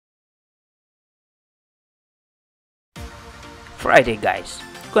Friday guys,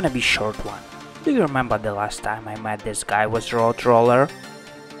 gonna be short one. Do you remember the last time I met this guy with road roller?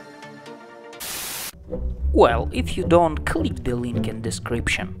 Well, if you don't, click the link in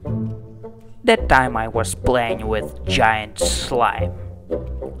description. That time I was playing with giant slime.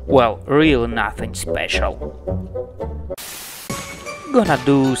 Well, really nothing special. Gonna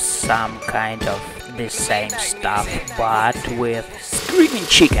do some kind of the same stuff, but with screaming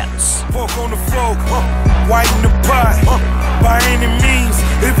chickens. Fork on the floor, white in the pot, by any means,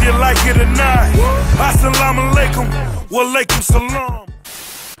 if you like it or not. Assalamu alaikum, wa alaikum salam.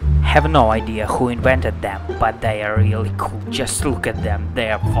 Have no idea who invented them, but they are really cool. Just look at them,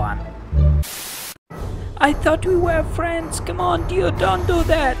 they are fun. I thought we were friends, come on dude, don't do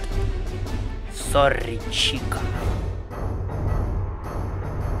that. Sorry chica.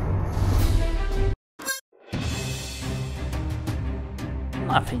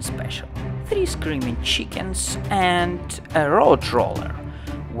 Nothing special. 3 screaming chickens and a road roller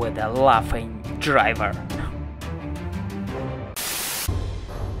with a laughing driver.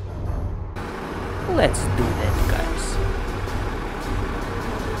 Let's do that guys.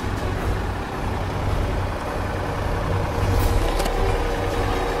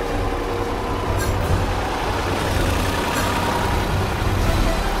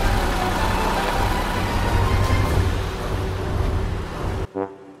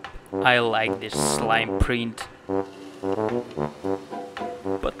 I like this slime print.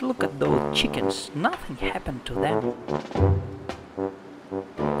 But look at those chickens, nothing happened to them.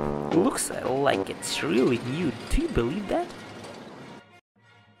 Looks like it's really new, do you believe that?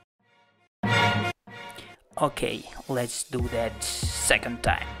 Okay, let's do that second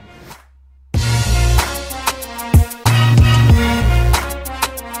time.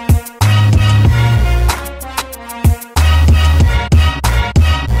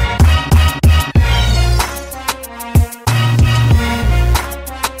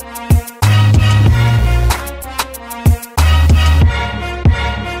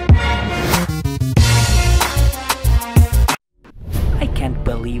 I can't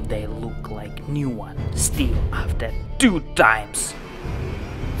believe they look like new one still after 2 times.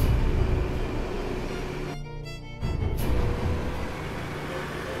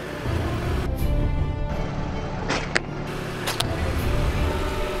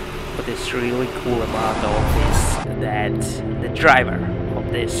 What is really cool about all this, that the driver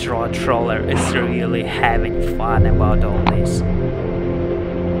of this road roller is really having fun about all this.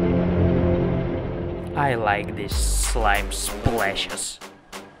 I like these slime splashes.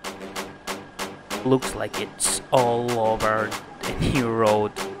 Looks like it's all over the new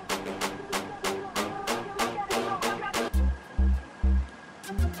road.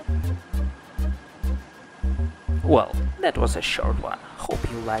 Well, that was a short one. Hope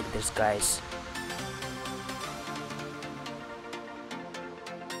you like this guys.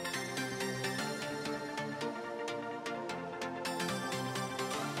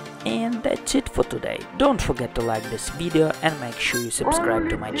 And that's it for today. Don't forget to like this video and make sure you subscribe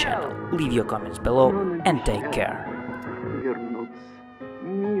to my channel. Leave your comments below and take care.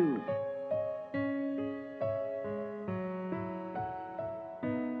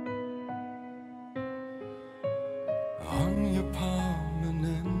 On your palm.